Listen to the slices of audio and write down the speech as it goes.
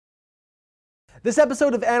This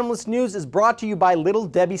episode of Animalist News is brought to you by Little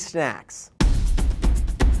Debbie Snacks.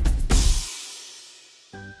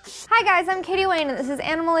 Hi guys, I'm Catie Wayne and this is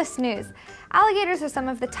Animalist News. Alligators are some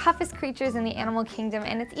of the toughest creatures in the animal kingdom,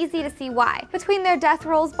 and it's easy to see why. Between their death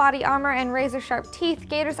rolls, body armor, and razor-sharp teeth,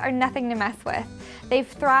 gators are nothing to mess with. They've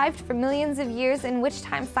thrived for millions of years, in which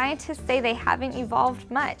time scientists say they haven't evolved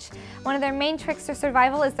much. One of their main tricks to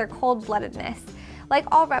survival is their cold-bloodedness. Like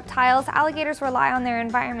all reptiles, alligators rely on their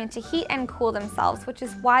environment to heat and cool themselves, which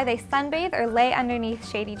is why they sunbathe or lay underneath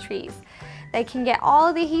shady trees. They can get all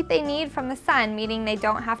of the heat they need from the sun, meaning they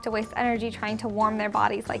don't have to waste energy trying to warm their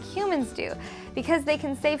bodies like humans do. Because they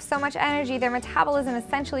can save so much energy, their metabolism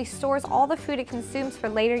essentially stores all the food it consumes for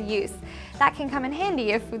later use. That can come in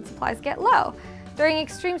handy if food supplies get low. During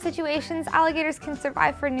extreme situations, alligators can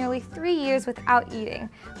survive for nearly 3 years without eating.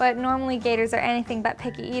 But normally gators are anything but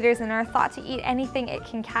picky eaters and are thought to eat anything it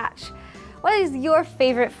can catch. What is your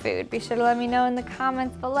favorite food? Be sure to let me know in the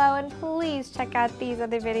comments below, and please check out these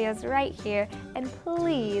other videos right here, and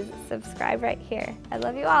please subscribe right here. I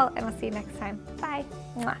love you all, and I'll see you next time. Bye.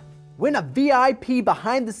 Mwah. Win a VIP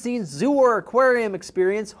behind-the-scenes zoo or aquarium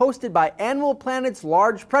experience hosted by Animal Planet's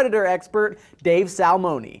large predator expert, Dave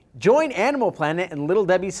Salmoni. Join Animal Planet and Little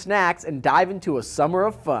Debbie Snacks and dive into a summer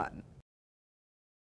of fun.